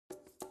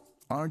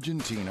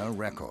Argentina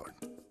record.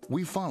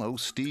 We follow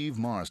Steve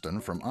Marsden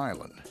from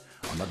Ireland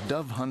on the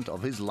dove hunt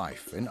of his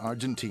life in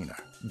Argentina.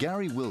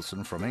 Gary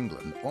Wilson from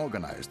England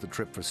organized the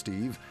trip for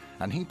Steve,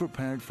 and he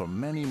prepared for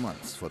many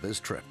months for this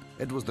trip.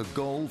 It was the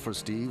goal for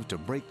Steve to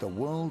break the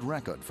world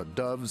record for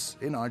doves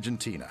in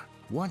Argentina.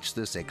 Watch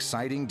this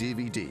exciting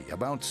DVD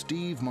about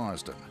Steve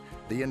Marsden,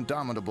 the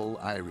indomitable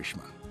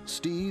Irishman.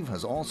 Steve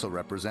has also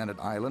represented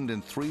Ireland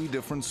in 3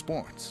 different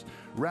sports: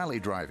 rally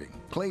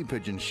driving, clay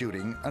pigeon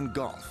shooting, and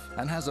golf,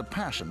 and has a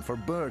passion for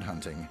bird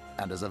hunting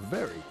and is a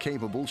very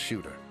capable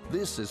shooter.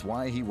 This is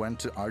why he went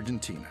to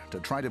Argentina,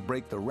 to try to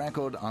break the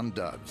record on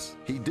doves.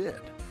 He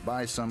did,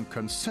 by some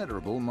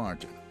considerable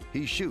margin.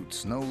 He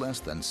shoots no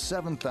less than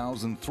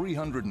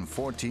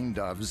 7,314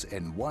 doves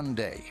in one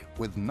day,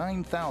 with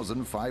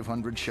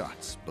 9,500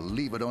 shots,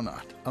 believe it or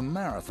not. A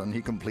marathon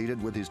he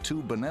completed with his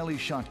 2 Benelli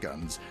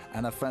shotguns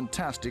and a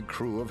fantastic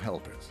crew of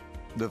helpers.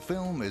 The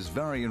film is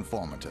very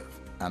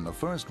informative, and the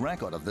first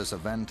record of this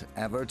event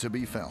ever to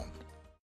be filmed.